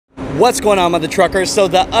What's going on, mother truckers? So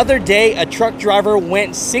the other day, a truck driver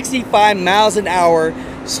went 65 miles an hour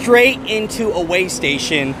straight into a way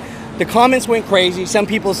station. The comments went crazy. Some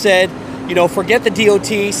people said, you know, forget the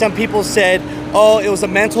DOT. Some people said, oh, it was a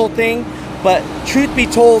mental thing. But truth be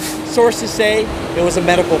told, sources say it was a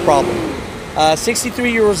medical problem.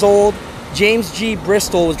 63 years old, James G.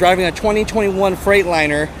 Bristol was driving a 2021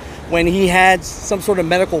 Freightliner when he had some sort of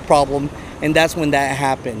medical problem, and that's when that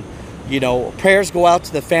happened. You know, prayers go out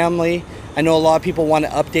to the family. I know a lot of people want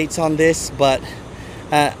updates on this, but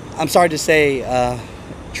I'm sorry to say,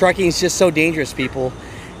 trucking is just so dangerous, people.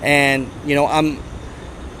 And you know,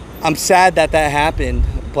 I'm sad that that happened,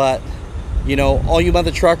 but you know, all you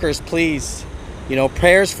mother truckers, please, you know,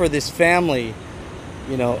 prayers for this family.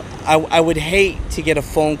 You know, I would hate to get a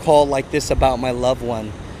phone call like this about my loved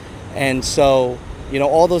one. And so, you know,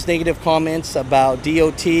 all those negative comments about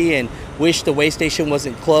DOT and wish the way station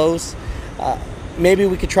wasn't closed, maybe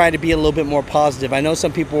we could try to be a little bit more positive. I know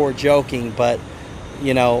some people were joking, but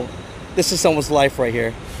you know, this is someone's life right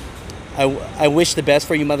here. I wish the best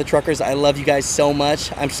for you mother truckers. I love you guys so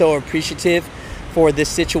much. I'm so appreciative for this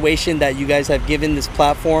situation that you guys have given this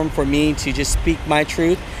platform for me to just speak my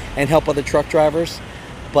truth and help other truck drivers.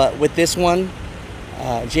 But with this one,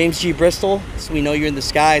 James G. Bristol, so we know you're in the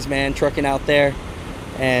skies, man, trucking out there.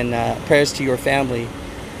 And prayers to your family.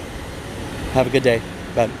 Have a good day.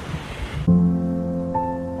 Bye.